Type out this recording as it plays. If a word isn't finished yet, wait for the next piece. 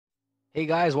Hey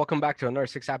guys, welcome back to another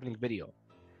Six Happening video.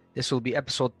 This will be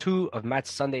episode 2 of Matt's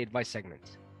Sunday Advice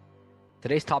segment.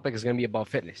 Today's topic is going to be about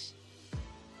fitness.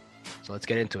 So let's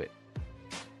get into it.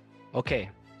 Okay,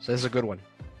 so this is a good one.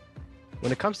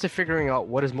 When it comes to figuring out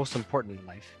what is most important in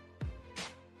life,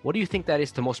 what do you think that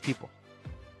is to most people?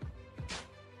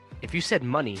 If you said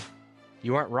money,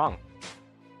 you aren't wrong.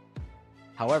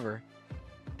 However,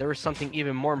 there is something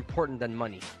even more important than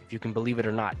money, if you can believe it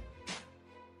or not.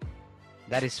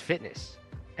 That is fitness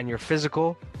and your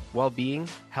physical well-being,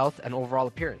 health, and overall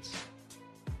appearance.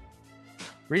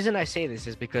 Reason I say this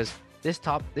is because this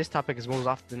topic is most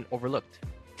often overlooked.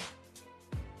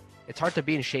 It's hard to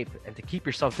be in shape and to keep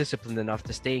yourself disciplined enough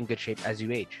to stay in good shape as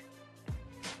you age.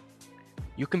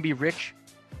 You can be rich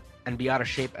and be out of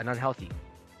shape and unhealthy.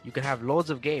 You can have loads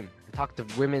of game and talk to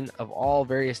women of all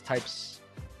various types.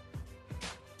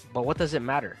 But what does it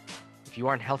matter if you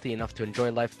aren't healthy enough to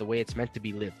enjoy life the way it's meant to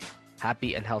be lived?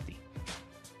 Happy and healthy.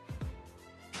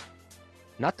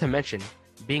 Not to mention,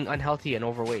 being unhealthy and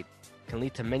overweight can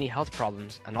lead to many health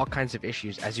problems and all kinds of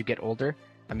issues as you get older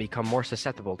and become more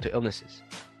susceptible to illnesses.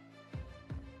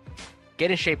 Get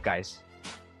in shape, guys.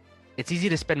 It's easy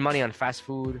to spend money on fast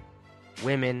food,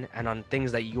 women, and on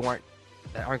things that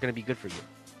aren't going to be good for you.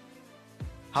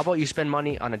 How about you spend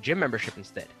money on a gym membership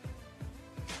instead?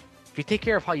 If you take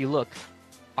care of how you look,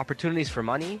 opportunities for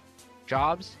money,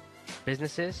 jobs,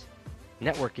 businesses,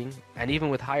 networking, and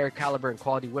even with higher caliber and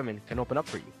quality women can open up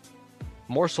for you.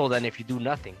 More so than if you do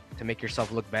nothing to make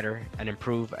yourself look better and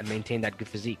improve and maintain that good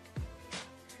physique.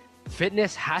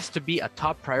 Fitness has to be a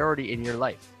top priority in your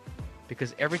life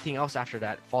because everything else after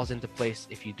that falls into place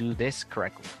if you do this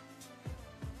correctly.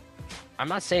 I'm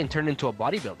not saying turn into a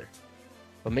bodybuilder,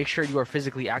 but make sure you are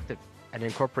physically active and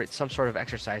incorporate some sort of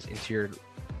exercise into your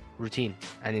routine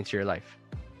and into your life.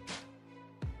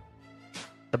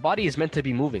 The body is meant to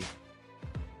be moving,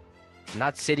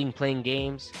 not sitting playing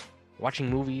games, watching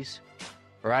movies,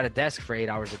 or at a desk for 8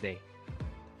 hours a day.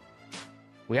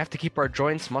 We have to keep our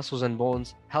joints, muscles, and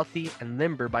bones healthy and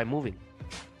limber by moving.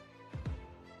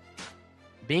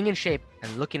 Being in shape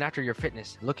and looking after your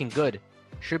fitness, looking good,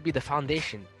 should be the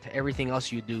foundation to everything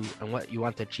else you do and what you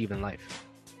want to achieve in life.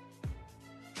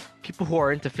 People who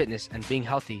are into fitness and being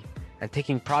healthy and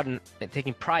taking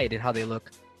pride in how they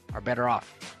look are better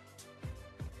off.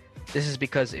 This is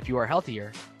because if you are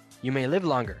healthier, you may live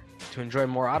longer to enjoy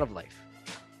more out of life.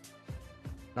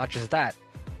 Not just that,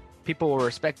 people will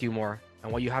respect you more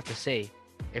and what you have to say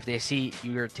if they see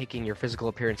you are taking your physical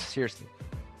appearance seriously.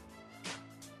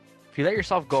 If you let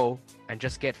yourself go and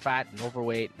just get fat and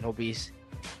overweight and obese,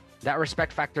 that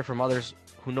respect factor from others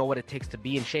who know what it takes to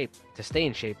be in shape, to stay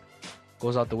in shape,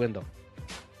 goes out the window.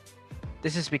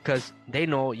 This is because they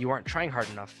know you aren't trying hard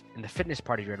enough in the fitness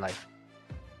part of your life,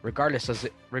 regardless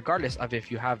of if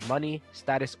you have money,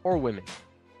 status, or women.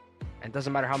 And it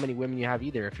doesn't matter how many women you have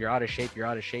either. If you're out of shape, you're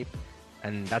out of shape,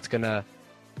 and that's gonna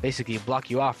basically block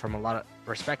you off from a lot of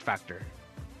respect factor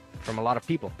from a lot of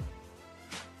people.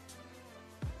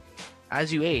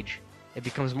 As you age, it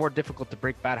becomes more difficult to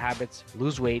break bad habits,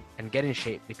 lose weight, and get in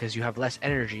shape because you have less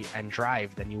energy and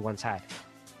drive than you once had.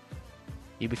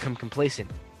 You become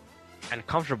complacent and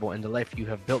comfortable in the life you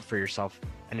have built for yourself,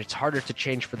 and it's harder to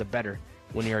change for the better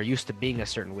when you are used to being a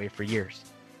certain way for years.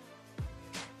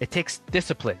 It takes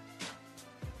discipline.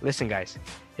 Listen, guys,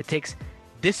 it takes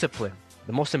discipline,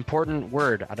 the most important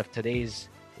word out of today's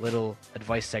little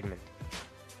advice segment.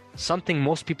 Something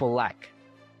most people lack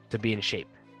to be in shape.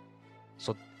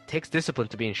 So it takes discipline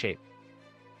to be in shape.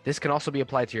 This can also be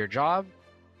applied to your job,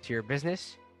 to your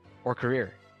business, or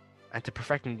career, and to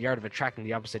perfecting the art of attracting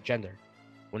the opposite gender.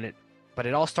 But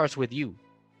it all starts with you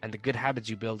and the good habits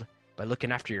you build by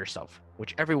looking after yourself,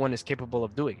 which everyone is capable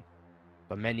of doing,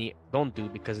 but many don't do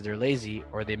because they're lazy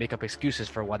or they make up excuses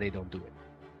for why they don't do it.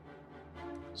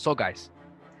 So guys,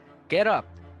 get up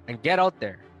and get out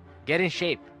there. Get in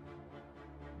shape.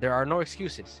 There are no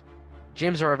excuses.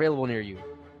 Gyms are available near you.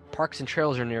 Parks and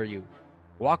trails are near you.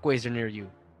 Walkways are near you.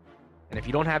 And if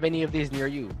you don't have any of these near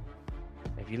you,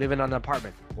 if you live in an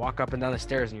apartment, walk up and down the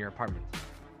stairs in your apartment.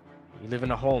 You live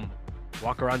in a home,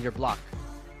 walk around your block.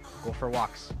 Go for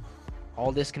walks.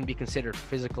 All this can be considered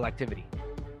physical activity.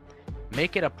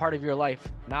 Make it a part of your life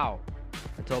now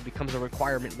until it becomes a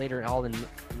requirement later on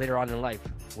in life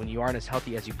when you aren't as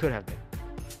healthy as you could have been.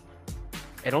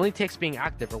 It only takes being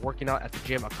active or working out at the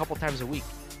gym a couple times a week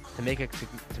to make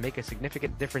a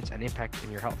significant difference and impact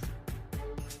in your health.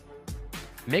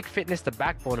 Make fitness the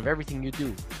backbone of everything you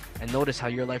do and notice how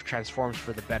your life transforms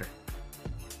for the better.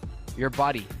 Your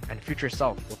body and future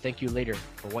self will thank you later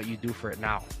for what you do for it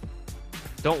now.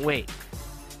 Don't wait.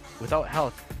 Without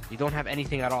health, you don't have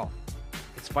anything at all.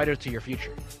 It's vital to your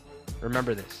future.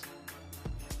 Remember this.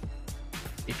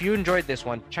 If you enjoyed this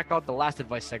one, check out the last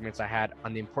advice segments I had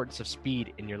on the importance of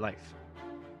speed in your life.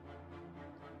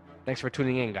 Thanks for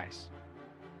tuning in, guys.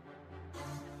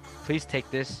 Please take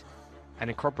this and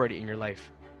incorporate it in your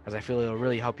life, as I feel it'll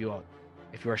really help you out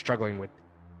if you are struggling with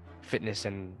fitness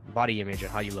and body image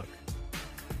and how you look.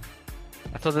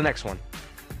 Until the next one,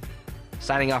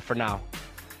 signing off for now.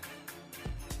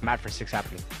 Matt for Six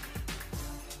Happening.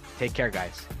 Take care,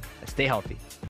 guys, and stay healthy.